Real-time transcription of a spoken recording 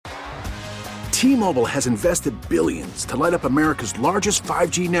T-Mobile has invested billions to light up America's largest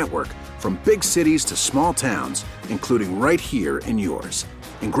 5G network, from big cities to small towns, including right here in yours.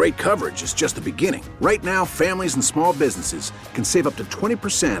 And great coverage is just the beginning. Right now, families and small businesses can save up to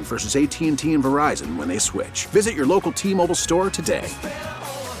 20% versus AT&T and Verizon when they switch. Visit your local T-Mobile store today.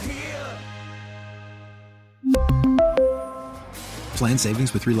 Plan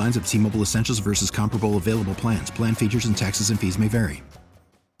savings with 3 lines of T-Mobile Essentials versus comparable available plans. Plan features and taxes and fees may vary.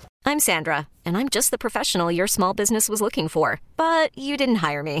 I'm Sandra, and I'm just the professional your small business was looking for. But you didn't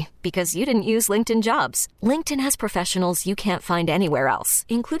hire me because you didn't use LinkedIn Jobs. LinkedIn has professionals you can't find anywhere else,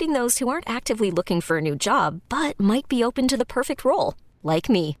 including those who aren't actively looking for a new job, but might be open to the perfect role, like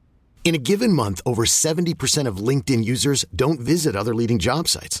me. In a given month, over 70% of LinkedIn users don't visit other leading job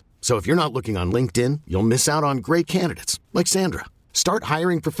sites. So if you're not looking on LinkedIn, you'll miss out on great candidates like Sandra. Start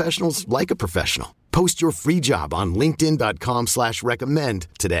hiring professionals like a professional. Post your free job on linkedin.com/recommend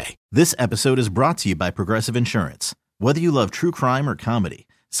today. This episode is brought to you by Progressive Insurance. Whether you love true crime or comedy,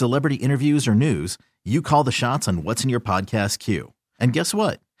 celebrity interviews or news, you call the shots on what's in your podcast queue. And guess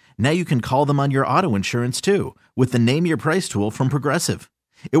what? Now you can call them on your auto insurance too with the Name Your Price tool from Progressive.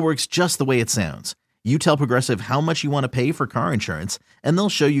 It works just the way it sounds. You tell Progressive how much you want to pay for car insurance, and they'll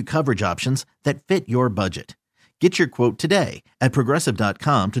show you coverage options that fit your budget. Get your quote today at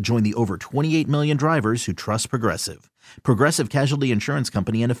Progressive.com to join the over 28 million drivers who trust Progressive. Progressive Casualty Insurance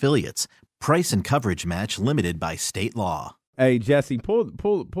Company and Affiliates. Price and coverage match limited by state law. Hey Jesse, pull.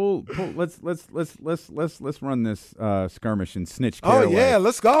 Let's run this skirmish and Snitch Caraway. Oh yeah,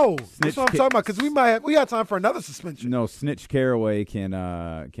 let's go. Snitch That's what I'm talking about, because we got time for another suspension. No, Snitch Caraway can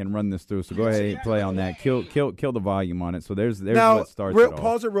run this through. So go ahead and play on that. Kill the volume on it. So there's now, what starts it all.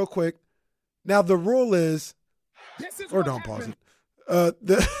 Pause it real quick. Now the rule is. Or don't pause it.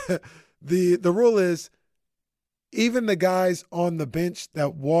 The rule is, even the guys on the bench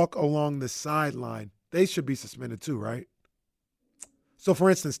that walk along the sideline, they should be suspended too, right? So, for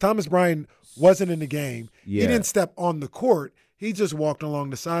instance, Thomas Bryant wasn't in the game. Yeah. He didn't step on the court. He just walked along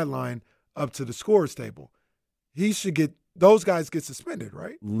the sideline up to the scorer's table. Those guys get suspended,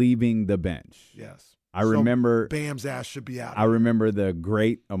 right? Leaving the bench. Yes. I remember Bam's ass should be out. I remember the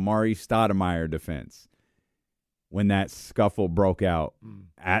great Amari Stoudemire defense. When that scuffle broke out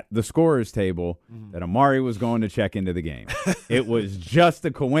at the scorer's table, that Amari was going to check into the game. It was just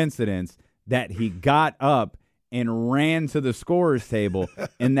a coincidence that he got up and ran to the scorer's table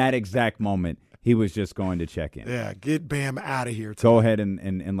in that exact moment. He was just going to check in. Yeah, get Bam out of here. Go ahead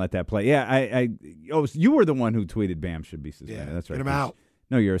and let that play. Yeah, you were the one who tweeted Bam should be suspended. Yeah, that's right. get him out.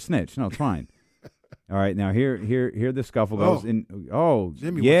 No, you're a snitch. No, it's fine. All right, now here the scuffle goes.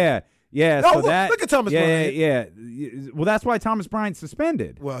 Jimmy yeah. Yeah, so look at Thomas Bryant. Yeah. Well, that's why Thomas Bryant's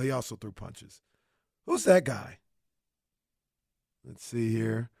suspended. Well, he also threw punches. Who's that guy? Let's see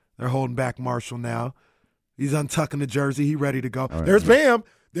here. They're holding back Marshall now. He's untucking the jersey. He ready to go. Right, There's Bam.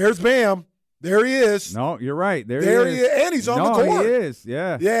 There's Bam. There he is. No, you're right. There he is. is. And he's on the court. He is.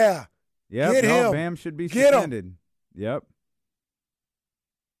 Yeah. Yeah. Yep. Get him. Bam should be Get suspended. him. Yep.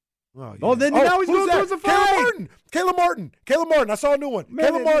 Oh, yeah. Then now he's going towards the fight. Caleb Martin. I saw a new one. Man,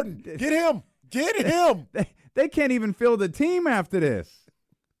 Caleb Martin. Get him. Get him. They can't even field the team after this.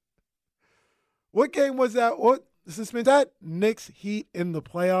 What game was that? What suspension? That Knicks Heat in the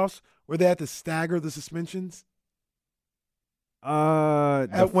playoffs where they had to stagger the suspensions?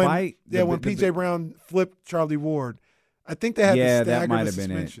 The fight? Yeah, when P.J. Brown flipped Charlie Ward. I think they had to stagger the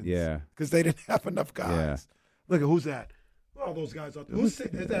suspensions. Yeah. Because they didn't have enough guys. Yeah. Look at who's that? Look at all those guys out there. Is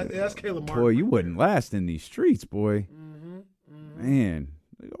that? That's Caleb Martin. Boy, you wouldn't last in these streets, boy. Man.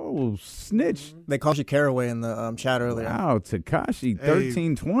 Oh, snitch. They called you Caraway in the chat earlier. Wow, Tekashi,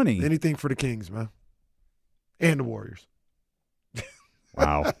 13-20. Anything for the Kings, man. And the Warriors.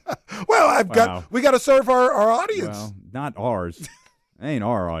 Wow. Well, we got to serve our audience. Well, not ours. Ain't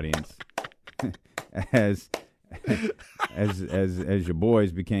our audience. as your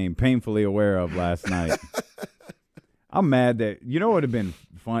boys became painfully aware of last night. I'm mad that, you know what would have been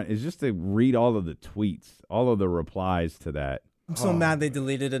fun is just to read all of the tweets, all of the replies to that. I'm so mad they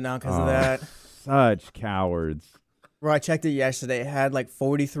deleted it now because of that. Such cowards. Bro, I checked it yesterday. It had like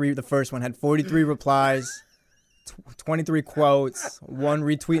 43. The first one had 43 replies, 23 quotes, 1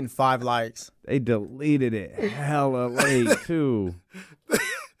 retweet, and 5 likes. They deleted it hella late, too.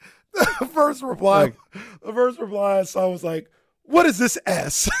 The first reply I saw was like, what is this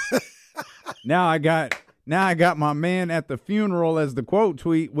S? Now I got my man at the funeral as the quote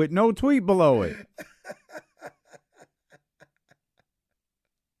tweet with no tweet below it.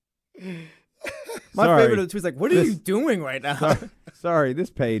 My favorite of the tweets like, what are you doing right now? Sorry, this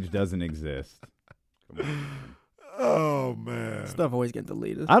page doesn't exist. Come Oh, man. Stuff always get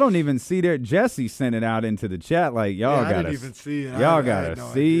deleted. I don't even see that. Jesse sent it out into the chat like, y'all I gotta didn't even see it. Y'all I gotta had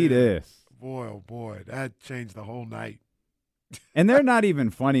no see idea. this. Boy, oh, boy. That changed the whole night. And they're not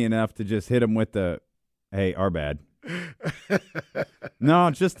even funny enough to just hit them with the, hey, our bad. No,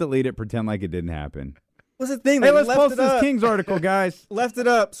 just delete it, pretend like it didn't happen. What's the thing? Hey, They let's left post it this up, Kings article, guys. left it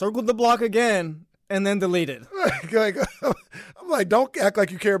up, circled the block again, and then deleted. Like, I'm like, don't act like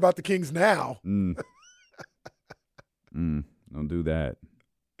you care about the Kings now. Don't do that.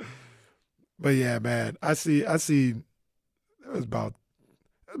 But yeah, man, I see. There was about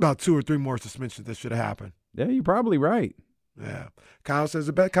 2 or 3 more suspensions that should have happened. Yeah, you're probably right. Yeah, Kyle says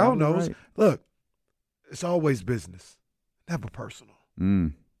it best. Kyle Probably knows. right. Look, it's always business, never personal.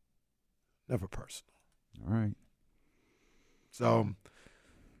 Never personal. All right. So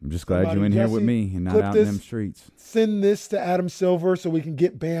I'm just glad somebody, you're in here Jesse, with me and not clip out this. in them streets. send this to Adam Silver so we can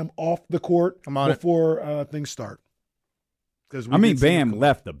get Bam off the court I'm on it. before things start. I mean, Bam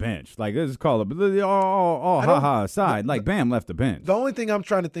left the bench. Like, this is called all ha-ha aside. Like, Bam left the bench. The only thing I'm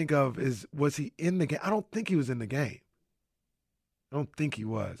trying to think of is, was he in the game? I don't think he was in the game. I don't think he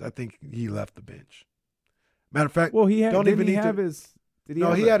was. I think he left the bench. Matter of fact, Well, he had. don't Did even he need have to, his? Did he? No,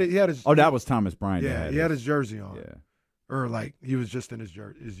 have he had his. Oh, that was Thomas Bryant. Yeah, he had his jersey on. Yeah. Or like he was just in his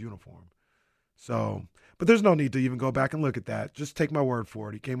uniform. So, but there's no need to even go back and look at that. Just take my word for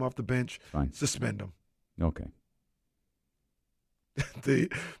it. He came off the bench. Fine. Suspend him. Okay. The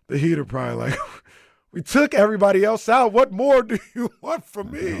Heat are probably like, we took everybody else out. What more do you want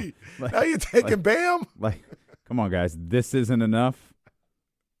from me? Like- Now you're taking Bam? Like, come on, guys. This isn't enough.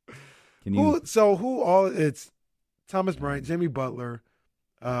 Can you? It's Thomas Bryant, Jimmy Butler.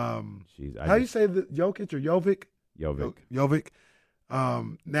 Jeez, How you say the Jokic or Jovic? Jovic. Jovic.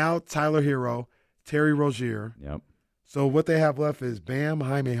 Now Tyler Hero, Terry Rozier. Yep. So what they have left is Bam,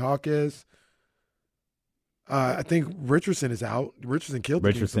 Jaime Jaquez. I think Richardson is out. Richardson killed the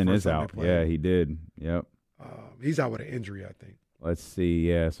Kings the Richardson first is time they out. played. Yeah, he did. Yep. He's out with an injury, I think. Let's see.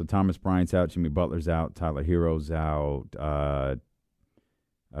 Yeah, so Thomas Bryant's out. Jimmy Butler's out. Tyler Hero's out.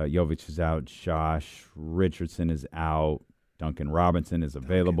 Jovic is out. Josh Richardson is out. Duncan Robinson is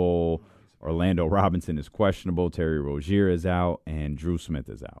available. Orlando Robinson is questionable. Terry Rozier is out. And Drew Smith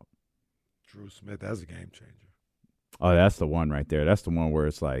is out. Drew Smith, that's a game changer. Oh, that's the one right there. That's the one where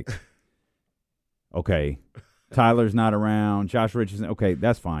it's like, okay, Tyler's not around. Josh Richardson, okay,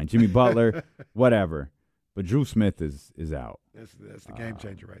 that's fine. Jimmy Butler, whatever. But Drew Smith is out. That's the game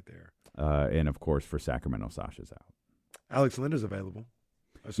changer right there. And, of course, for Sacramento, Sasha's out. Alex Linder's available.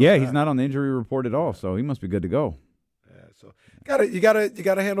 Yeah, he's not on the injury report at all, so he must be good to go. Yeah, so you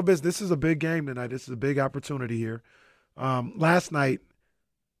gotta handle business. This is a big game tonight. This is a big opportunity here. Last night,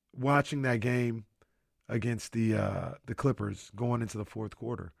 watching that game against the Clippers going into the fourth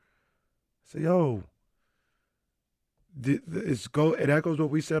quarter, I said, "Yo, it echoes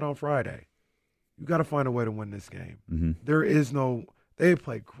what we said on Friday. You got to find a way to win this game. Mm-hmm. There is no. They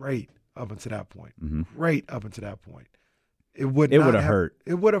played great up until that point. Mm-hmm. Great up until that point. It would have hurt.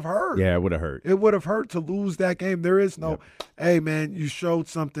 It would have hurt. Yeah, it would have hurt. It would have hurt to lose that game. There is no, hey man, you showed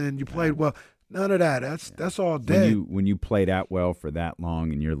something, you played well. None of that. That's all dead. When you played out well for that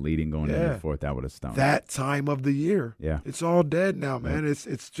long and you're leading going into the fourth, that would have stung. That time of the year. Yeah. It's all dead now, man.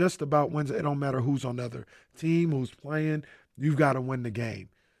 It's just about wins. It don't matter who's on the other team, who's playing. You've got to win the game.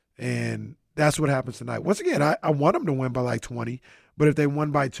 And that's what happens tonight. Once again, I want them to win by like 20, but if they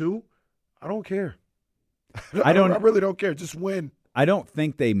won by 2, I don't care. I really don't care. Just win. I don't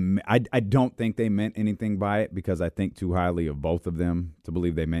think they meant anything by it because I think too highly of both of them to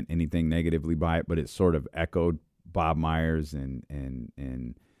believe they meant anything negatively by it. But it sort of echoed Bob Myers and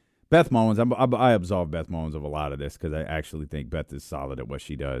Beth Mowins. I absolve Beth Mowins of a lot of this because I actually think Beth is solid at what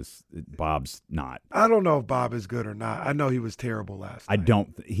she does. Bob's not. I don't know if Bob is good or not. I know he was terrible last night.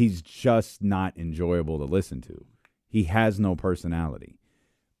 He's just not enjoyable to listen to. He has no personality.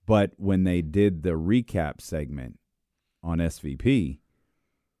 But when they did the recap segment on SVP,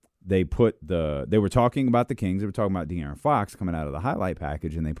 they were talking about the Kings. They were talking about De'Aaron Fox coming out of the highlight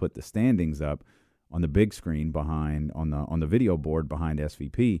package, and they put the standings up on the big screen behind on the video board behind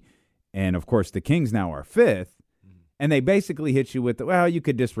SVP. And of course, the Kings now are 5th, and they basically hit you with you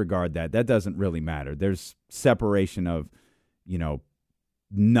could disregard that. That doesn't really matter. There's separation of,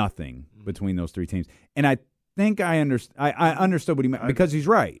 nothing between those 3 teams. And I think I understood what he meant because he's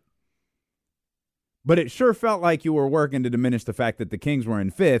right. But it sure felt like you were working to diminish the fact that the Kings were in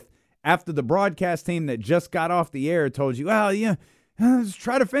 5th after the broadcast team that just got off the air told you, let's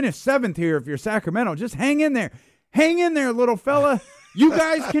try to finish 7th here if you're Sacramento. Just hang in there. Hang in there, little fella. You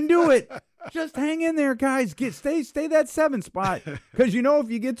guys can do it. Just hang in there, guys. Stay that 7 spot. Because if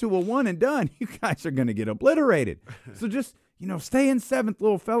you get to a 1 and done, you guys are going to get obliterated. So just, stay in 7th,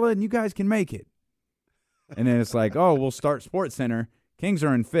 little fella, and you guys can make it. And then it's like, oh, we'll start Sports Center. Kings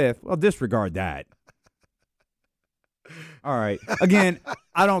are in 5th. Well, disregard that. All right. Again,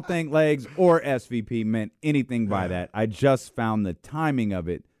 I don't think Legs or SVP meant anything by that. I just found the timing of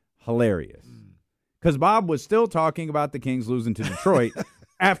it hilarious. Because Bob was still talking about the Kings losing to Detroit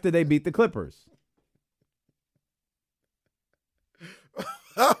after they beat the Clippers.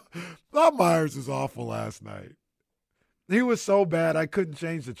 Bob Myers was awful last night. He was so bad I couldn't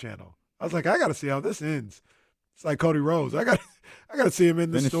change the channel. I was like, I got to see how this ends. It's like Cody Rhodes. I got to see him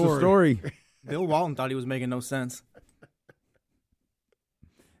in the Finish story. the story. Bill Walton thought he was making no sense.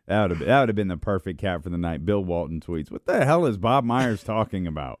 That would have been the perfect cap for the night. Bill Walton tweets, what the hell is Bob Myers talking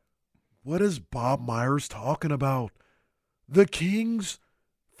about? What is Bob Myers talking about? The Kings,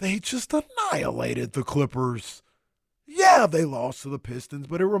 they just annihilated the Clippers. Yeah, they lost to the Pistons,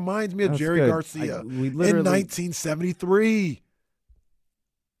 but it reminds me of Jerry Garcia in 1973.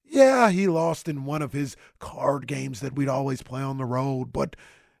 Yeah, he lost in one of his card games that we'd always play on the road, but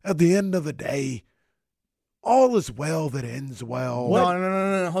at the end of the day, all is well that ends well.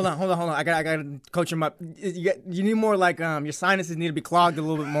 No. Hold on. I gotta coach him up. You need more like your sinuses need to be clogged a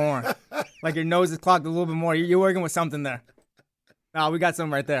little bit more. Like your nose is clogged a little bit more. You're working with something there. Oh, we got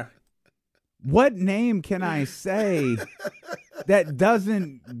something right there. What name can I say that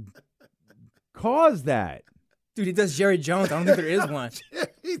doesn't cause that? Dude, he does Jerry Jones. I don't think there is one.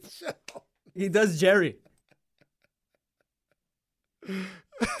 He does Jerry. All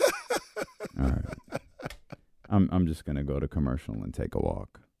right. I'm just going to go to commercial and take a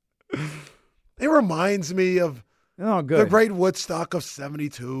walk. It reminds me of the great Woodstock of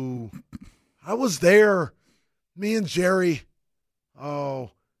 72. I was there. Me and Jerry.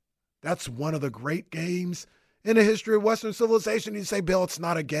 Oh, that's one of the great games in the history of Western civilization. You say, Bill, it's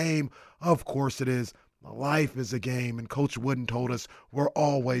not a game. Of course it is. Life is a game, and Coach Wooden told us we're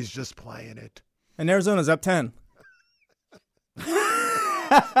always just playing it. And Arizona's up 10.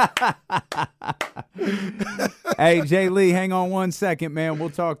 Hey, Jay Lee, hang on 1 second, man. We'll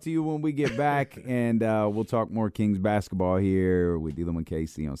talk to you when we get back, and we'll talk more Kings basketball here with Dylan and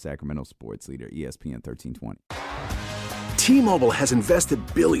Casey on Sacramento Sports Leader, ESPN 1320. T-Mobile has invested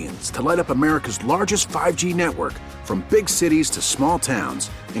billions to light up America's largest 5G network, from big cities to small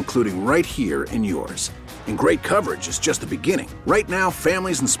towns, including right here in yours. And great coverage is just the beginning. Right now,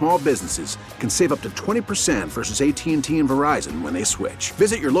 families and small businesses can save up to 20% versus AT&T and Verizon when they switch.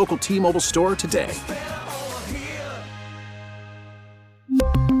 Visit your local T-Mobile store today.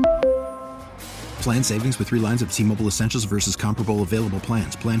 Plan savings with 3 lines of T-Mobile Essentials versus comparable available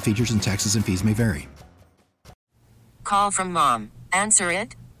plans. Plan features and taxes and fees may vary. Call from mom. Answer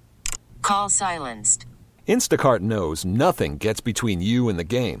it. Call silenced. Instacart knows nothing gets between you and the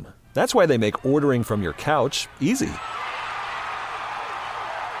game. That's why they make ordering from your couch easy.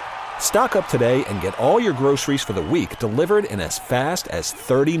 Stock up today and get all your groceries for the week delivered in as fast as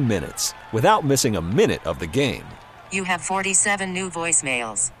 30 minutes without missing a minute of the game. You have 47 new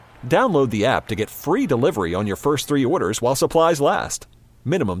voicemails. Download the app to get free delivery on your first 3 orders while supplies last.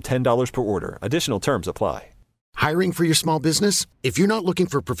 Minimum $10 per order. Additional terms apply. Hiring for your small business? If you're not looking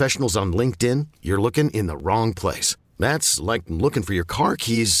for professionals on LinkedIn, you're looking in the wrong place. That's like looking for your car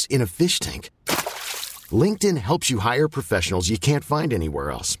keys in a fish tank. LinkedIn helps you hire professionals you can't find anywhere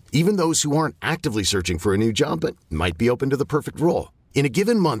else, even those who aren't actively searching for a new job but might be open to the perfect role. In a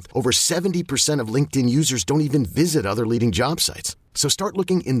given month, over 70% of LinkedIn users don't even visit other leading job sites. So start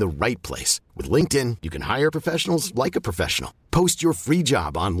looking in the right place. With LinkedIn, you can hire professionals like a professional. Post your free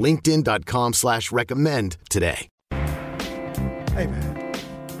job on linkedin.com/recommend today. Hey, man,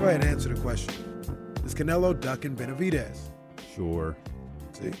 go ahead and answer the question. Is Canelo ducking Benavidez? Sure.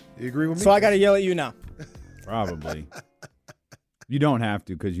 See, you agree with me? So I got to yell at you now. Probably. You don't have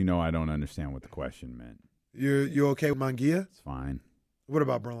to, because I don't understand what the question meant. You okay with Munguia? It's fine. What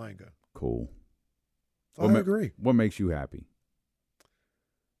about Berlanga? Cool. I agree. What makes you happy?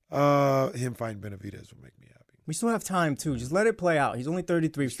 Him fighting Benavidez would make me happy. We still have time, too. Just let it play out. He's only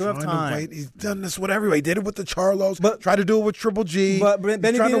 33. We still have time. He's done this with everybody. He did it with the Charlos. Tried to do it with Triple G. But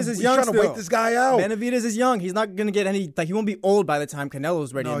Benavidez is young. He's trying to wait this guy out. Benavidez is young. He's not going to get any. He won't be old by the time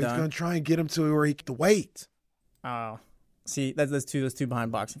Canelo's ready and done. No, he's going to try and get him to where he can wait. Oh. See, that's two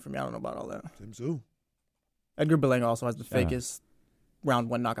behind boxing for me. I don't know about all that. Tim Tszyu. Edgar Berlanga also has the fakest round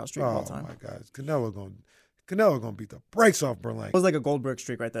 1 knockout streak of all time. Oh, my God. Canelo going to beat the brakes off Berlanga. It was like a Goldberg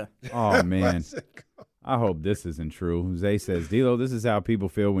streak right there. Oh, man. I hope this isn't true. Zay says, D'Lo, this is how people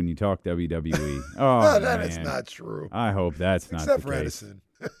feel when you talk WWE. Oh, that man. is not true. I hope that's not Except the for case. Edison.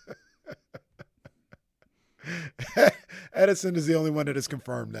 Edison is the only one that has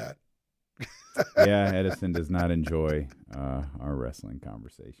confirmed that. Yeah, Edison does not enjoy our wrestling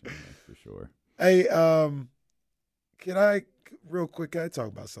conversation, that's for sure. Hey, can I talk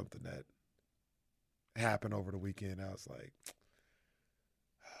about something that happened over the weekend? I was like,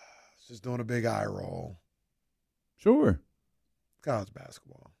 just doing a big eye roll. Sure. College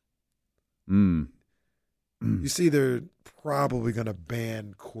basketball. You see, they're probably going to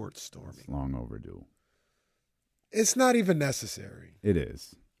ban court storming. It's long overdue. It's not even necessary. It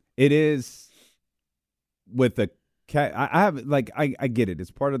is. It is with the I get it.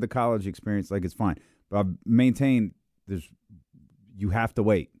 It's part of the college experience. Like, it's fine. But I've maintained you have to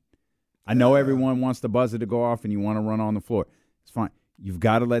wait. I know everyone wants the buzzer to go off and you want to run on the floor. It's fine. You've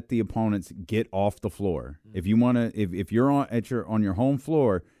got to let the opponents get off the floor. If you want to, if you're on your home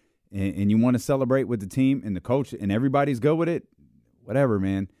floor and you want to celebrate with the team and the coach and everybody's good with it, whatever,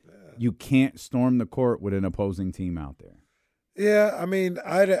 man. You can't storm the court with an opposing team out there. Yeah, I mean,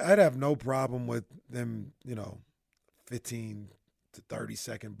 I'd have no problem with them, 15 to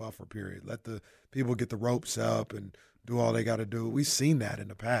 30-second buffer period. Let the people get the ropes up and do all they got to do. We've seen that in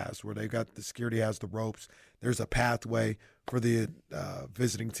the past where the security has the ropes. There's a pathway for the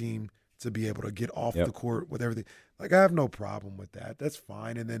visiting team to be able to get off the court with everything. Like, I have no problem with that. That's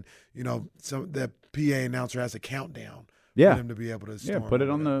fine. And then, the PA announcer has a countdown. For them to be able to storm. Yeah, put it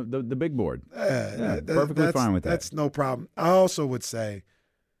on the big board. Perfectly fine with that. That's no problem. I also would say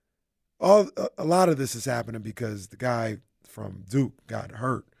a lot of this is happening because the guy from Duke got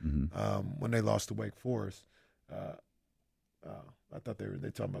hurt when they lost to Wake Forest. I thought they were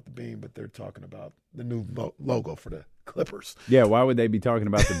talking about the beam, but they're talking about the new logo for the Clippers. Yeah, why would they be talking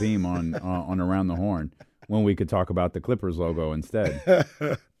about the beam on Around the Horn when we could talk about the Clippers logo instead?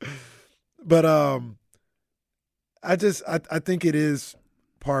 But I think it is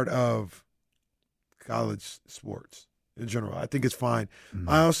part of college sports in general. I think it's fine.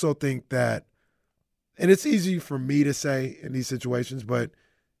 I also think that, and it's easy for me to say in these situations, but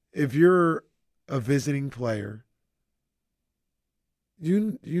if you're a visiting player,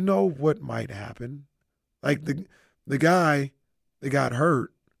 you know what might happen. Like the guy that got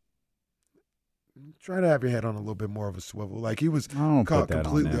hurt, try to have your head on a little bit more of a swivel. Like, he was caught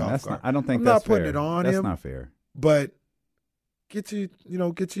completely off guard. I don't think I'm that's not putting fair. it on That's him. not fair. But get to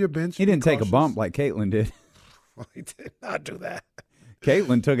your bench. He didn't take a bump like Caitlin did. Well, he did not do that.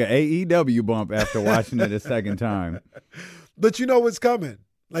 Caitlin took an AEW bump after watching it a second time. But you know what's coming.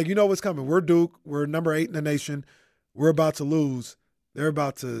 Like, you know what's coming. We're Duke. We're number 8 in the nation. We're about to lose. They're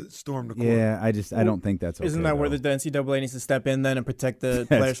about to storm the court. Yeah, I don't think that's okay. Isn't that where the NCAA needs to step in then and protect the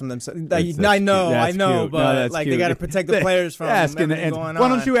players from themselves? I know, cute. but cute. they got to protect the players from everything going on. Why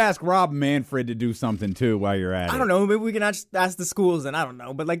don't you ask Rob Manfred to do something too while you're at it? I don't know. Maybe we can ask the schools, and I don't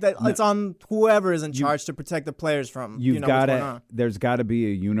know. But like that, it's on whoever is in charge to protect the players from. You've got to. There's got to be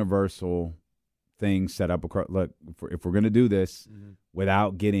a universal thing set up across. Look, if we're going to do this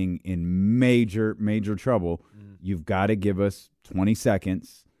without getting in major trouble, you've got to give us 20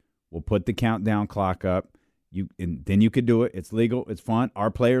 seconds. We'll put the countdown clock up. And then you could do it. It's legal. It's fun.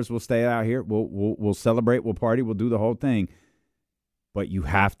 Our players will stay out here. We'll celebrate. We'll party. We'll do the whole thing. But you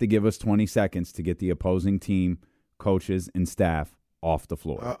have to give us 20 seconds to get the opposing team, coaches, and staff off the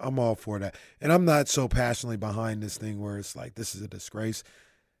floor. I'm all for that. And I'm not so passionately behind this thing where it's like, this is a disgrace.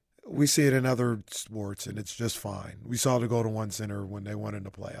 We see it in other sports, and it's just fine. We saw the Golden One Center when they won in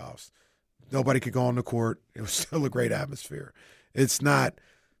the playoffs. Nobody could go on the court. It was still a great atmosphere. It's not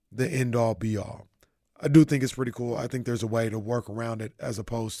the end-all, be-all. I do think it's pretty cool. I think there's a way to work around it as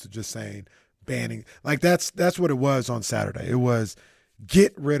opposed to just saying banning. Like, that's what it was on Saturday. It was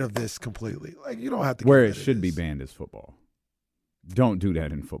get rid of this completely. Like, you don't have to. Where it should be banned is football. Don't do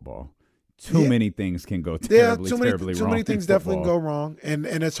that in football. Too many things can go terribly wrong. Too many things definitely go wrong, and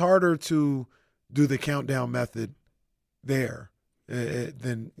it's harder to do the countdown method there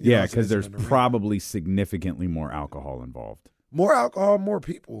than because there's probably significantly more alcohol involved. More alcohol, more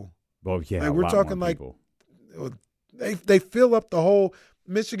people. Well, yeah, like, we're talking like they fill up the whole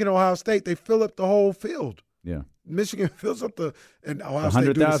Michigan, Ohio State. They fill up the whole field. Yeah, Michigan fills up and Ohio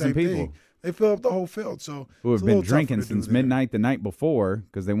 100,000 people. Thing. They fill up the whole field. So who have been drinking since midnight the night before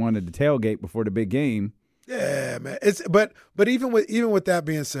because they wanted to tailgate before the big game. Yeah, man. It's but even with that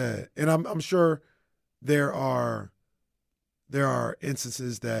being said, and I'm sure there are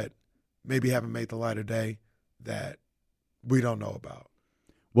instances that maybe haven't made the light of day that we don't know about.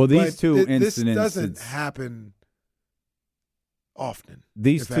 Well, these two incidents this doesn't happen often.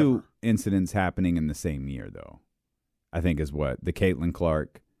 These two incidents happening in the same year, though, I think is what the Caitlin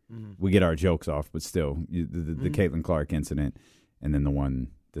Clark. We get our jokes off, but still, the Caitlin Clark incident, and then the one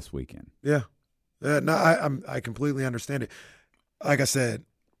this weekend. Yeah, No, I completely understand it. Like I said,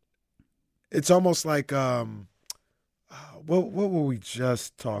 it's almost like what were we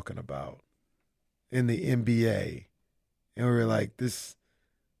just talking about in the NBA? And we were like, this.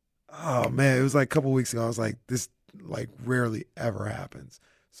 Oh man, it was like a couple weeks ago. I was like, this like rarely ever happens.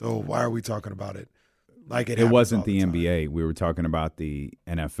 So why are we talking about it? Like it wasn't the time? NBA. We were talking about the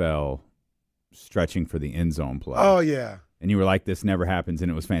NFL stretching for the end zone play. Oh yeah. And you were like, this never happens,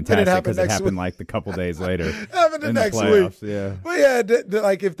 and it was fantastic because it happened like a couple days later. Happened in next the playoffs, week. Yeah. But yeah,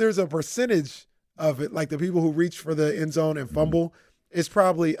 like if there's a percentage of it, like the people who reach for the end zone and fumble, it's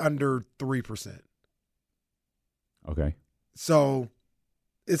probably under 3%. Okay. So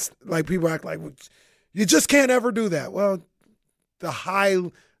it's like people act like you just can't ever do that. Well,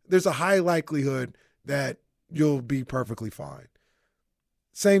 there's a high likelihood that you'll be perfectly fine.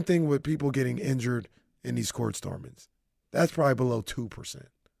 Same thing with people getting injured in these court stormings. That's probably below 2%.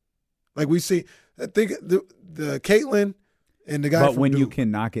 Like we see, I think the Caitlin and the guy. But from when Duke, you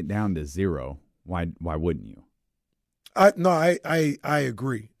can knock it down to 0, why wouldn't you? I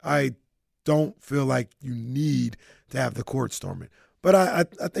agree. I don't feel like you need to have the court storming, but I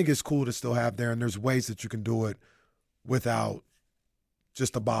think it's cool to still have there, and there's ways that you can do it without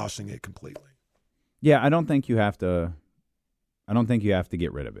just abolishing it completely. Yeah, I don't think you have to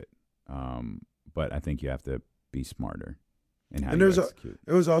get rid of it, but I think you have to be smarter in how you execute.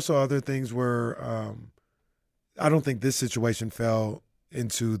 There was also other things where I don't think this situation fell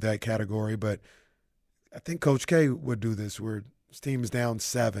into that category, but I think Coach K would do this where his team is down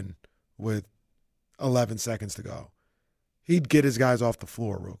 7 with 11 seconds to go. He'd get his guys off the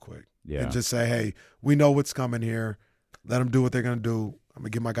floor real quick and just say, hey, we know what's coming here. Let them do what they're going to do. I'm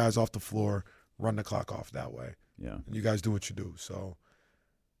going to get my guys off the floor, run the clock off that way. Yeah. And you guys do what you do. So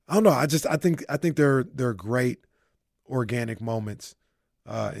I don't know. I think they're great organic moments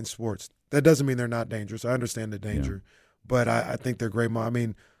in sports. That doesn't mean they're not dangerous. I understand the danger, but I think they're great. I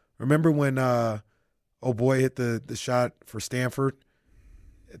mean, remember when boy hit the shot for Stanford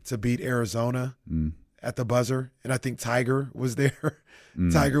to beat Arizona at the buzzer, and I think Tiger was there.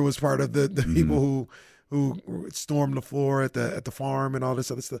 Tiger was part of the people who stormed the floor at the farm and all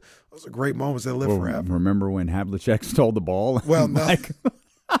this other stuff. Those are great moments that live forever. Remember when Havlicek stole the ball? Well, no.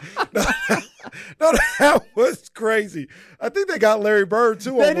 No, that was crazy. I think they got Larry Bird,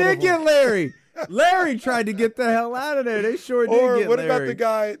 too. They did get Larry. Larry tried to get the hell out of there. They sure did get Larry. Or what about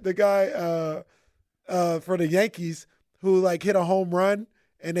the guy for the Yankees who, like, hit a home run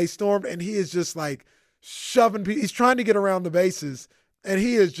and they stormed, and he is just, like, shoving people. He's trying to get around the bases, and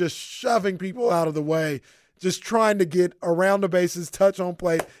he is just shoving people out of the way, just trying to get around the bases, touch on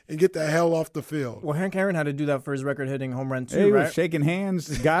plate, and get the hell off the field. Well, Hank Aaron had to do that for his record-hitting home run, too, he right? was shaking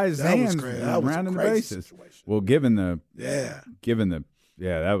hands, guys' hands, around the bases. Situation. Well, that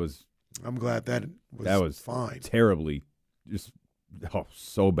was. I'm glad that was fine. Terribly, just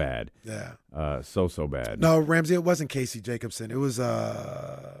so bad. Yeah, so bad. No, Ramsey, it wasn't Casey Jacobson. It was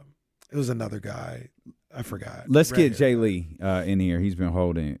another guy. I forgot. Let's get Jay Lee in here. He's been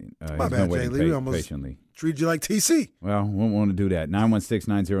holding. My bad, Jay Lee. We almost patiently treated you like TC. Well, we won't want to do that.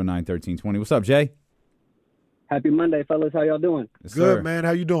 916-909-1320. What's up, Jay? Happy Monday, fellas. How y'all doing? Yes, good, sir. man.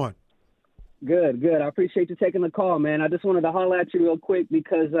 How you doing? Good. I appreciate you taking the call, man. I just wanted to holler at you real quick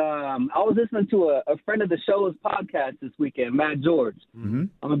because I was listening to a friend of the show's podcast this weekend, Matt George. Mm-hmm.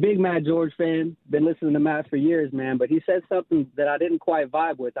 I'm a big Matt George fan. Been listening to Matt for years, man. But he said something that I didn't quite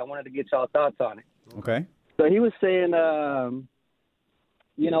vibe with. I wanted to get y'all thoughts on it. Okay. So he was saying,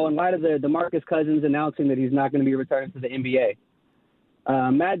 in light of the DeMarcus Cousins announcing that he's not going to be returning to the NBA,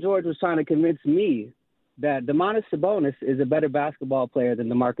 Matt George was trying to convince me that Domantas Sabonis is a better basketball player than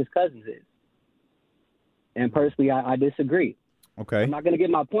DeMarcus Cousins is. And personally, I disagree. Okay. I'm not going to get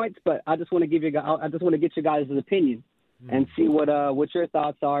my points, but I just want to get your guys' opinion and see what your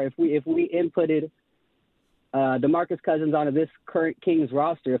thoughts are. If we inputted DeMarcus Cousins onto this current Kings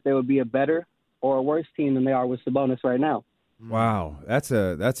roster, if they would be a better or a worse team than they are with Sabonis right now. Wow, that's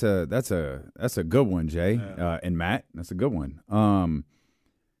a good one, Jay. Yeah. And Matt, that's a good one.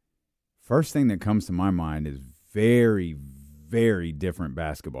 First thing that comes to my mind is very, very different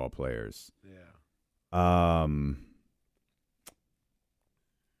basketball players. Yeah.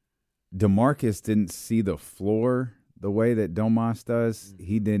 DeMarcus didn't see the floor the way that Domas does.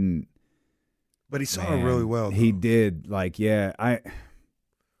 He didn't. But he saw it really well, though. He did.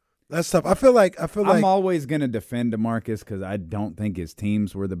 That's tough. I feel like I'm always going to defend DeMarcus because I don't think his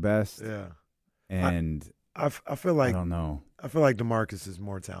teams were the best. Yeah. And I feel like I don't know. I feel like DeMarcus is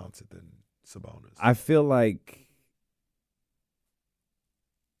more talented than Sabonis. I feel like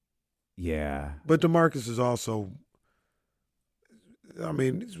but DeMarcus is also I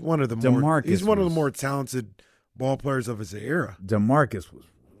mean, he's one of the more talented ball players of his era. DeMarcus was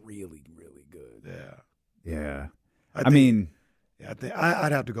really, really good. Yeah. I think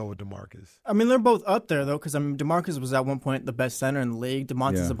I'd have to go with DeMarcus. I mean, they're both up there, though, because, I mean, DeMarcus was at one point the best center in the league.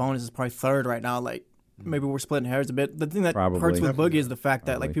 Domantas Sabonis is probably third right now. Like, maybe we're splitting hairs a bit. The thing that hurts with Boogie is the fact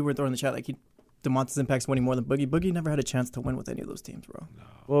that, like, people were throwing in the chat, like, DeMontis impact's winning more than Boogie. Boogie never had a chance to win with any of those teams, bro. No.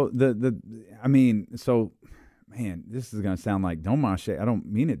 Well, man, this is going to sound like Domas. I don't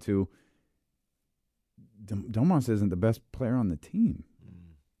mean it to. Domas isn't the best player on the team.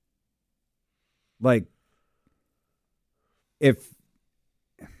 Like, we're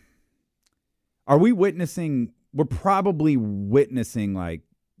probably witnessing, like,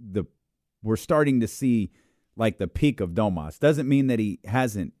 we're starting to see, like, the peak of Domas. Doesn't mean that he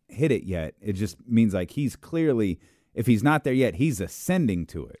hasn't hit it yet. It just means, like, he's clearly, if he's not there yet, he's ascending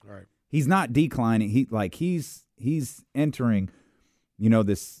to it. Right. He's not declining. He's entering,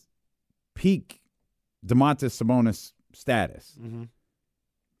 this peak Domantas Sabonis status. Mm-hmm.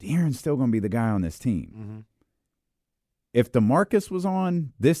 De'Aaron's still going to be the guy on this team. Mm-hmm. If DeMarcus was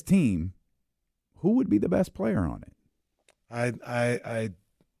on this team, who would be the best player on it? I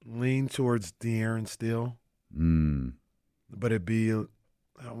lean towards De'Aaron still. But it'd be, I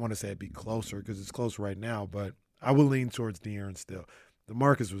don't want to say it'd be closer because it's close right now, but I would lean towards De'Aaron still.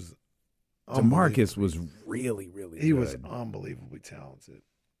 DeMarcus was really, really He good. was unbelievably talented.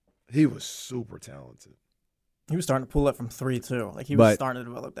 He was super talented. He was starting to pull up from three, too. Like, he was starting to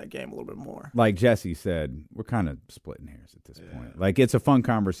develop that game a little bit more. Like Jesse said, we're kind of splitting hairs at this point. Like, it's a fun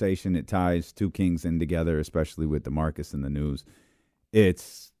conversation. It ties two Kings in together, especially with DeMarcus in the news.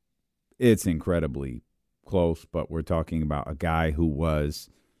 It's incredibly close, but we're talking about a guy who was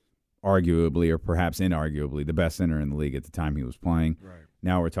arguably or perhaps inarguably the best center in the league at the time he was playing. Right.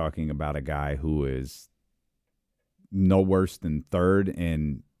 Now we're talking about a guy who is no worse than third,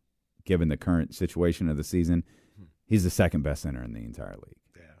 and given the current situation of the season, he's the second best center in the entire league.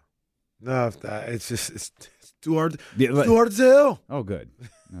 Yeah. No, it's too hard. It's too hard to tell. Oh, good.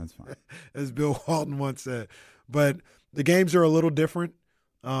 That's fine. As Bill Walton once said. But the games are a little different.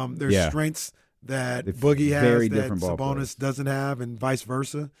 There's strengths that Boogie has that Sabonis doesn't have, and vice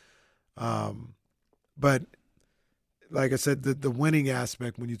versa. But like I said, the winning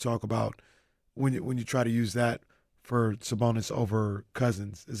aspect when you talk about when you try to use that for Sabonis over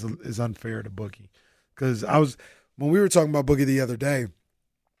Cousins is unfair to Boogie. Because when we were talking about Boogie the other day,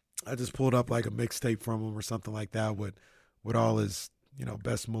 I just pulled up like a mixtape from him or something like that with all his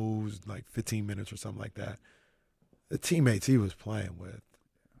best moves, like 15 minutes or something like that. The teammates he was playing with,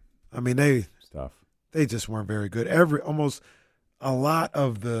 I mean, they just weren't very good. Almost a lot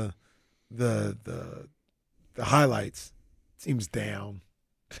of the highlights teams down.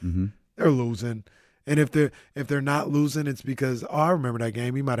 Mm-hmm. They're losing. And if they're not losing, it's because I remember that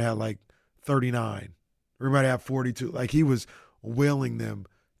game. He might have had like 39, or he might have 42. Like, he was willing them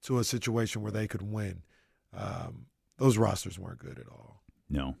to a situation where they could win. Those rosters weren't good at all.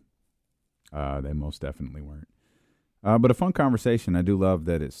 No, they most definitely weren't. But a fun conversation. I do love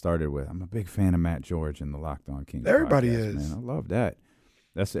that it started with. I'm a big fan of Matt George and the Locked On Kings. Everybody podcast, is. Man. I love that.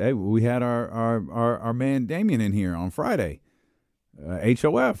 We had our man Damien in here on Friday.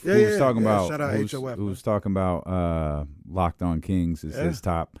 HOF. Who was talking about? Shout out HOF. Who was talking about Locked On Kings is his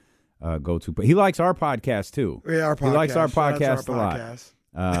top go-to. But he likes our podcast too. Yeah, our podcast. He likes our podcast a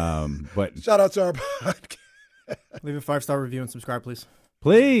lot. But shout out to our podcast. Leave a 5-star review and subscribe, please.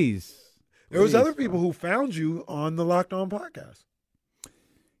 Please. There was other people who found you on the Locked On podcast.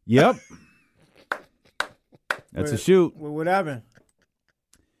 Yep. That's a shoot. What happened?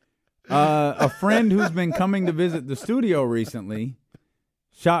 A friend who's been coming to visit the studio recently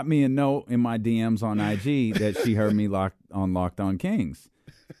shot me a note in my DMs on IG that she heard me Locked On Kings.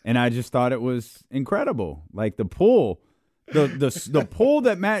 And I just thought it was incredible. Like the pull, the pull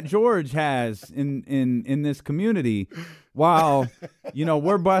that Matt George has in this community, while,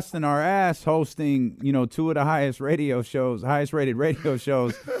 we're busting our ass hosting, two of the highest rated radio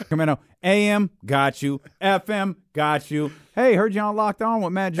shows. Sacramento AM, got you. FM, got you. Hey, heard you on Locked On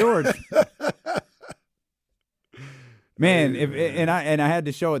with Matt George. Man, I had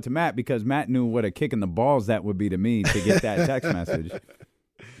to show it to Matt because Matt knew what a kick in the balls that would be to me to get that text message.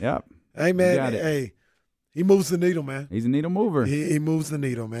 Yep. Hey, man. Hey, he moves the needle, man. He's a needle mover. He moves the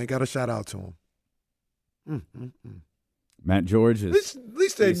needle, man. Got a shout out to him. Matt George is. At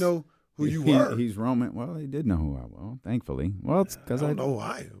least they know who you were. He's roaming. Well, he did know who I was, thankfully. Well, it's because I don't know who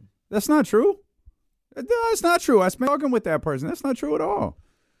I am. That's not true. That's not true. I spent talking with that person. That's not true at all.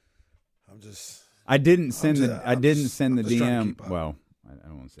 I didn't send the DM. Well, I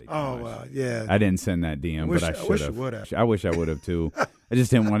don't want to say too Oh, much. well, yeah. I didn't send that DM, but I should have. I wish you would have. I wish I would have, too. I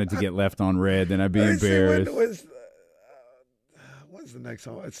just didn't want it to get left on red. Then I'd be embarrassed. When's the next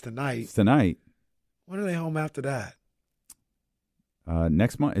home? It's tonight. It's tonight. When are they home after that?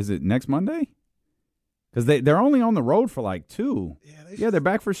 Next month. Is it next Monday? Because they're only on the road for like 2. Yeah, they're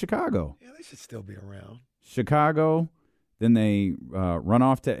back for Chicago. Yeah, they should still be around. Chicago. Then they run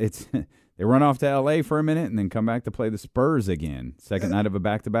off to They run off to L.A. for a minute and then come back to play the Spurs again. Second night of a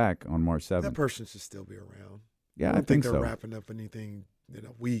back-to-back on March 7th. That person should still be around. Yeah, I don't think so. they're wrapping up anything in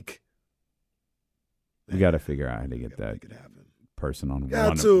a week. We got to figure out how to get that person on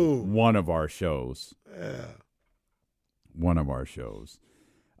one of our shows. Yeah. One of our shows.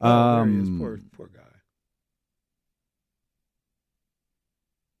 There he is. Poor guy.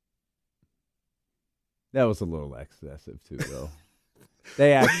 That was a little excessive too, though.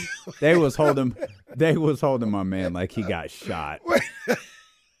 They was holding my man like he got shot.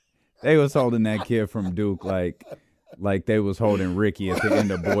 They was holding that kid from Duke like they was holding Ricky at the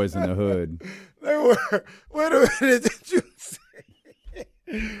end of Boys in the Hood. They were. Wait a minute.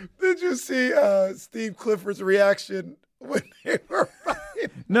 Did you see Steve Clifford's reaction when they were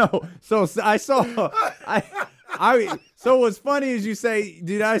fighting? No. So I saw. So what's funny is you say,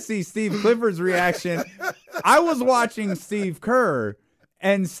 did I see Steve Clifford's reaction? I was watching Steve Kerr,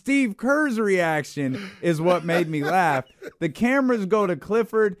 and Steve Kerr's reaction is what made me laugh. The cameras go to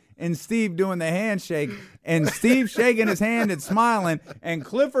Clifford and Steve doing the handshake, and Steve shaking his hand and smiling, and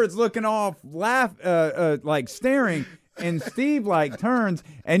Clifford's looking off, like staring, and Steve like turns,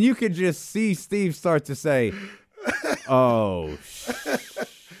 and you could just see Steve start to say, "Oh,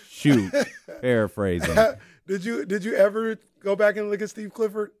 shoot," paraphrasing. Did you ever go back and look at Steve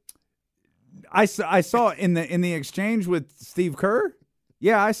Clifford? I saw in the exchange with Steve Kerr.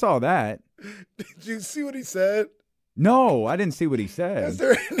 Yeah, I saw that. Did you see what he said? No, I didn't see what he said. Is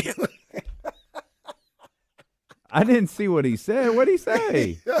there any? I didn't see what he said. What'd he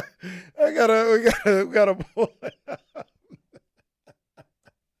say? We gotta pull that up.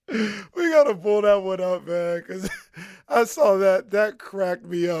 We gotta pull that one up, man, because I saw that. That cracked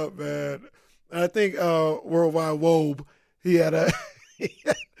me up, man. I think Worldwide Wobe, he had a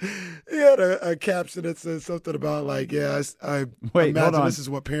caption that said something about like, yeah, I imagine this is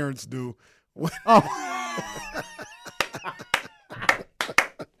what parents do.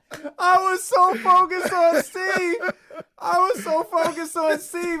 I was so focused on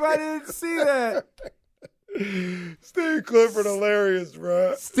Steve. I didn't see that. Steve Clifford, hilarious,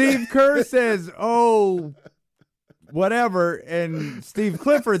 bro. Steve Kerr says, "Oh, whatever," and Steve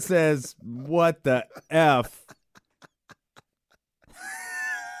Clifford says, "What the F?"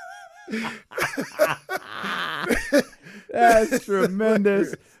 That's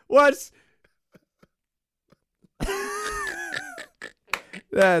tremendous.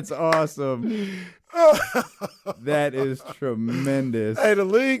 That's awesome. That is tremendous. Hey, the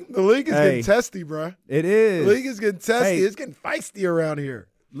league is getting testy, bro. It is. The league is getting testy. Hey, it's getting feisty around here.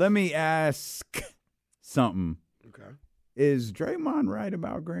 Let me ask something. Okay. Is Draymond right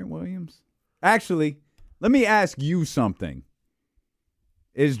about Grant Williams? Actually, let me ask you something.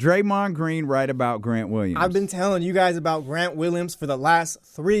 Is Draymond Green right about Grant Williams? I've been telling you guys about Grant Williams for the last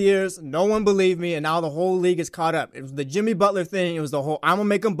 3 years. No one believed me, and now the whole league is caught up. It was the Jimmy Butler thing. It was the whole I'm going to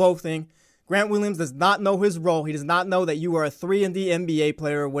make them both thing. Grant Williams does not know his role. He does not know that you are a 3-and-D NBA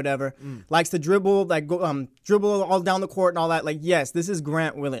player or whatever. Likes to dribble, dribble all down the court and all that. Like, yes, this is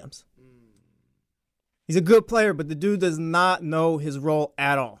Grant Williams. He's a good player, but the dude does not know his role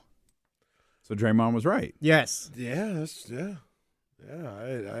at all. So Draymond was right. Yes. Yeah,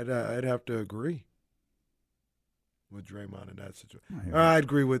 I'd have to agree with Draymond in that situation. I'd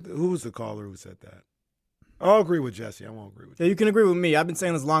agree with who was the caller who said that? I'll agree with Jesse. I won't agree with you. Yeah, you can agree with me. I've been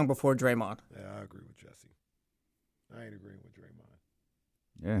saying this long before Draymond. Yeah, I agree with Jesse. I ain't agreeing with Draymond.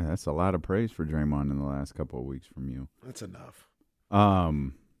 Yeah, that's a lot of praise for Draymond in the last couple of weeks from you. That's enough.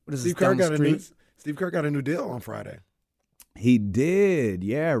 Steve Kerr got a new deal on Friday. He did.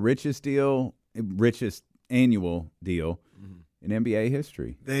 Yeah, richest annual deal in NBA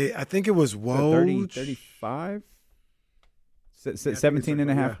history. I think it was Woj. 35? 17 and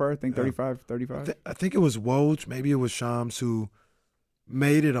a half per, I think 35. I think it was Woj, maybe it was Shams, who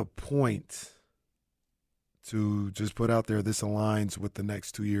made it a point to just put out there this aligns with the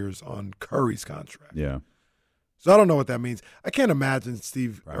next 2 years on Curry's contract. Yeah. So I don't know what that means. I can't imagine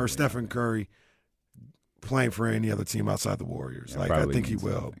Stephen Curry playing for any other team outside the Warriors. Yeah, I think he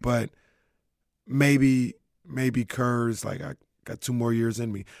will. But maybe Kerr's like, I got 2 more years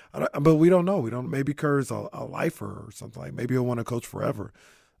in me. But we don't know. Maybe Kerr's a lifer or something. Like maybe he'll want to coach forever.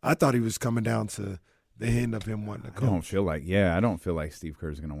 I thought he was coming down to the hint of him wanting to coach. I don't feel like Steve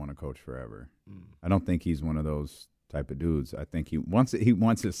Kerr's going to want to coach forever. I don't think he's one of those type of dudes. I think he wants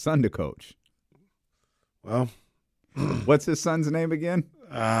his son to coach. Well, what's his son's name again?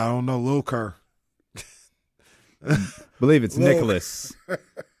 I don't know, Lil Kerr. Believe it's Nicholas.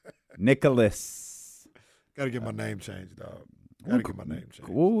 Nicholas. Got to get my name changed, dog. Got to get my name changed.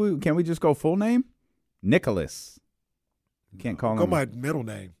 Well, can we just go full name? Nicholas. You can't call him. Go my middle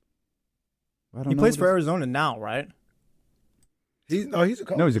name. He plays for Arizona now, right? He's a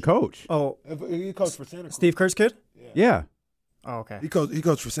coach. No, he's a coach. Oh, he coached for Santa Cruz. Steve Kerr's kid? Yeah. Oh, okay. He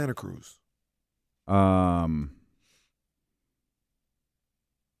coached for Santa Cruz.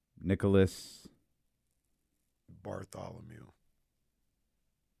 Nicholas Bartholomew.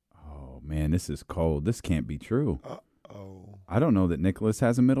 Oh man, this is cold. This can't be true. Uh-oh. I don't know that Nicholas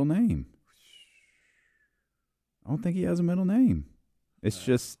has a middle name. I don't think he has a middle name. It's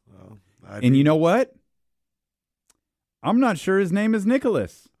just, and you know what? I'm not sure his name is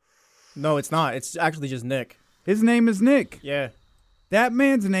Nicholas. No, it's not. It's actually just Nick. His name is Nick. Yeah. That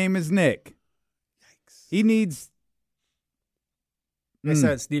man's name is Nick. Yikes. He needs. They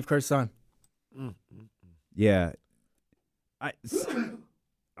said Steve Kerr's son. Yeah. I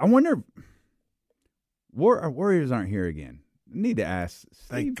wonder. Warriors aren't here again. I need to ask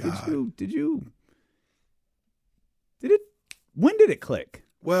Steve. When did it click?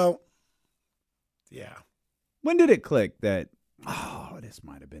 Well, yeah. When did it click that, this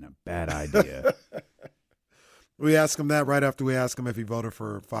might have been a bad idea? We asked him that right after we asked him if he voted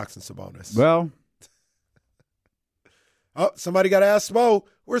for Fox and Sabonis. Well. Somebody got to ask Spo.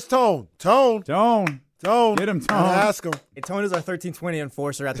 Where's Tone? Tone. Get him, Tone. Ask him. Hey, Tone is our 1320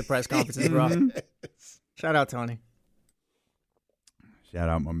 enforcer at the press conferences, bro. Shout out, Tony. Shout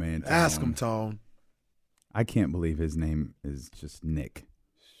out, my man, Tone. Ask him, Tone. I can't believe his name is just Nick.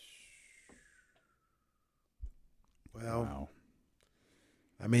 Well, wow.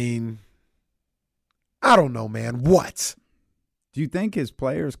 I mean, I don't know, man. What? Do you think his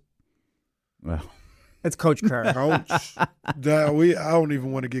players? Well, it's Coach Kerr. Coach. I don't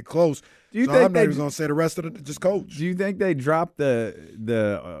even want to get close. Do you think I'm not even going to say the rest of it. Just coach. Do you think they dropped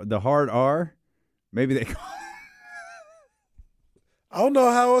the hard R? Maybe they. I don't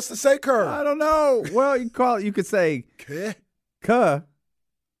know how else to say Kerr. I don't know. Well, you could say Kuh.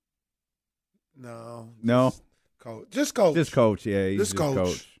 No. Coach. Just coach. Just coach. Yeah. He's just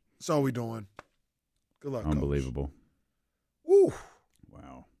coach. That's all we doing. Good luck. Unbelievable. Coach. Woo.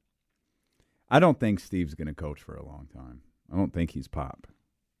 Wow. I don't think Steve's going to coach for a long time. I don't think he's Pop.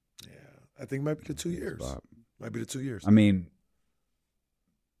 Yeah. I think it might be the 2 years. Might be the 2 years. I mean,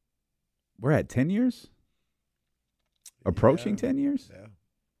 we're at 10 years? Approaching 10 years?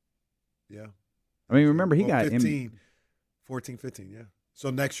 Yeah. I mean, remember, he got 15, 14, 15, yeah.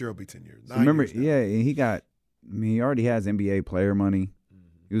 So next year will be 10 years. So remember, he already has NBA player money.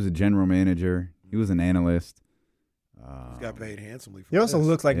 Mm-hmm. He was a general manager. He was an analyst. He's got paid handsomely for He also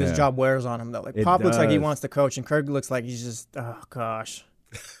looks like this job wears on him, though. Like Pop looks like he wants to coach, and Kirk looks like he's just, oh, gosh.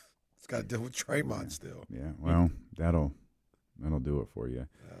 It's got to deal with Draymond still. Yeah, well, that'll do it for you.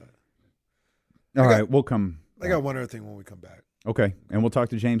 All right, we'll come. I got one other thing when we come back. Okay, and we'll talk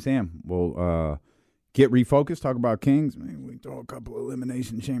to James Ham. We'll get refocused, talk about Kings. Maybe we throw a couple of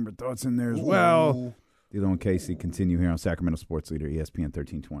Elimination Chamber thoughts in there as well. D'Lo and Casey continue here on Sacramento Sports Leader, ESPN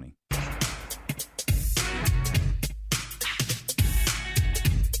 1320.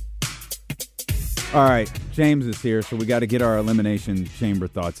 All right, James is here, so we got to get our Elimination Chamber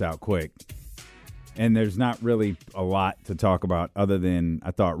thoughts out quick. And there's not really a lot to talk about other than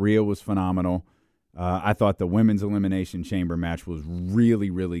I thought Rhea was phenomenal. I thought the women's Elimination Chamber match was really,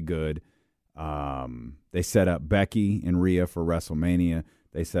 really good. They set up Becky and Rhea for WrestleMania.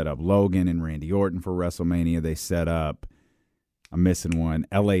 They set up Logan and Randy Orton for WrestleMania. They set up, I'm missing one,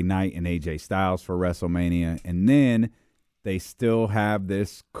 LA Knight and AJ Styles for WrestleMania. And then they still have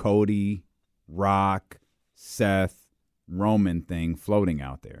this Cody, Rock, Seth, Roman thing floating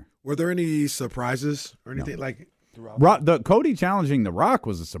out there. Were there any surprises or anything like throughout? The Cody challenging The Rock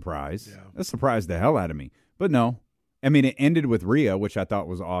was a surprise. Yeah. That surprised the hell out of me. But no. I mean, it ended with Rhea, which I thought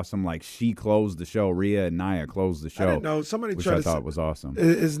was awesome. Like, she closed the show. Rhea and Nia closed the show. I didn't know. Somebody which tried I thought was awesome.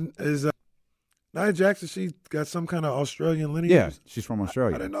 Is Nia Jackson, she got some kind of Australian lineage? Yeah, she's from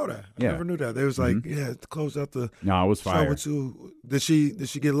Australia. I didn't know that. I never knew that. They was like, to close out the No, it was fire. Did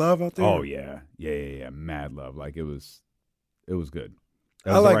she get love out there? Oh, yeah. Yeah. Mad love. Like, it was good.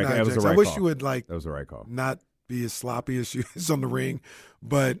 I like Nia Jackson. I wish you would, that was the right call. Not be as sloppy as she is on the ring,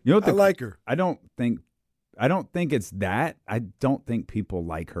 but I like her. I don't think it's that. I don't think people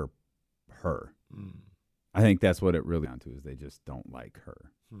like her. I think that's what it really comes down to is they just don't like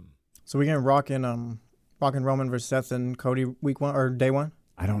her. So we're getting Rock and Brock and Roman versus Seth and Cody week 1 or day 1?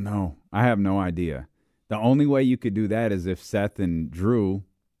 I don't know. I have no idea. The only way you could do that is if Seth and Drew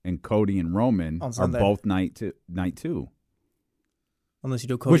and Cody and Roman are both night 2. Unless you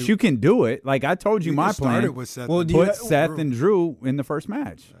do Cody. Which you can do it. Like I told you, my plan. With Seth Put Seth and Drew in the first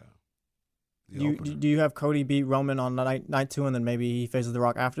match. Yeah. Do you have Cody beat Roman on night 2 and then maybe he faces The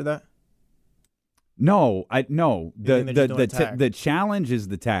Rock after that? No. The challenge is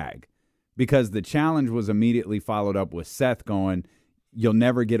the tag, because the challenge was immediately followed up with Seth going, "You'll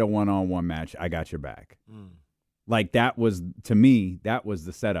never get a one-on-one match. I got your back." Like that was, to me, that was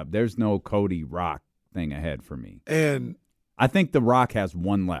the setup. There's no Cody Rock thing ahead for me. And I think The Rock has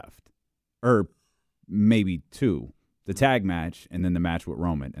one left, or maybe 2. The tag match and then the match with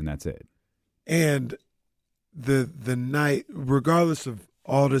Roman, and that's it. And the night, regardless of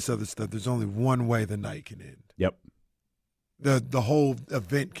all this other stuff, there's only one way the night can end. Yep. The whole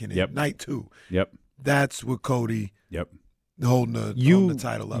event can end. Yep. Night 2. Yep. That's with Cody. Yep. Holding the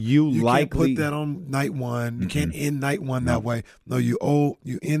title up. You likely can't put that on night 1. You can't end night 1 that way. No, you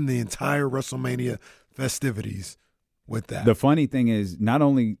end the entire WrestleMania festivities with that. The funny thing is, not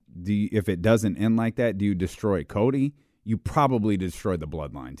only if it doesn't end like that, do you destroy Cody, you probably destroy the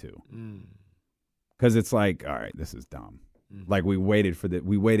bloodline too. Because it's like, all right, this is dumb. Like we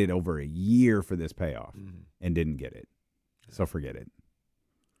waited over a year for this payoff and didn't get it. So forget it.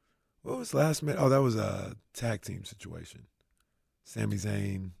 What was last minute? Oh, that was a tag team situation. Sami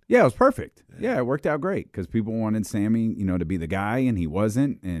Zayn. Yeah, it was perfect. Yeah, it worked out great because people wanted Sami, to be the guy, and he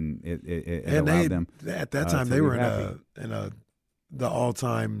wasn't, and it allowed them. At that time, they were in the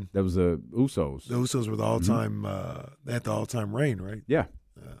all-time. That was the Usos. The Usos were the all-time. They had the all-time reign, right? Yeah.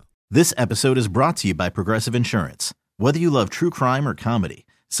 This episode is brought to you by Progressive Insurance. Whether you love true crime or comedy,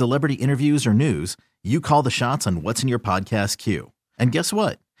 celebrity interviews or news, you call the shots on what's in your podcast queue. And guess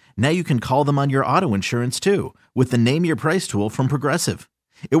what? Now you can call them on your auto insurance too with the Name Your Price tool from Progressive.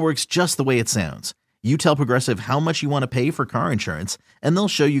 It works just the way it sounds. You tell Progressive how much you want to pay for car insurance, and they'll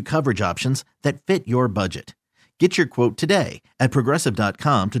show you coverage options that fit your budget. Get your quote today at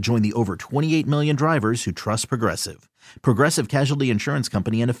Progressive.com to join the over 28 million drivers who trust Progressive. Progressive Casualty Insurance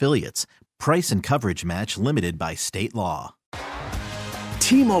Company and Affiliates. Price and coverage match limited by state law.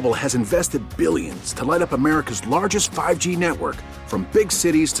 T-Mobile has invested billions to light up America's largest 5G network, from big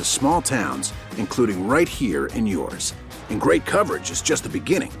cities to small towns, including right here in yours. And great coverage is just the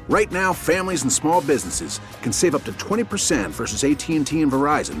beginning. Right now, families and small businesses can save up to 20% versus AT&T and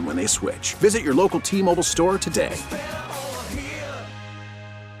Verizon when they switch. Visit your local T-Mobile store today.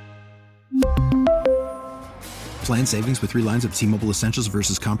 Plan savings with 3 lines of T-Mobile Essentials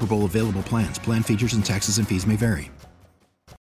versus comparable available plans. Plan features and taxes and fees may vary.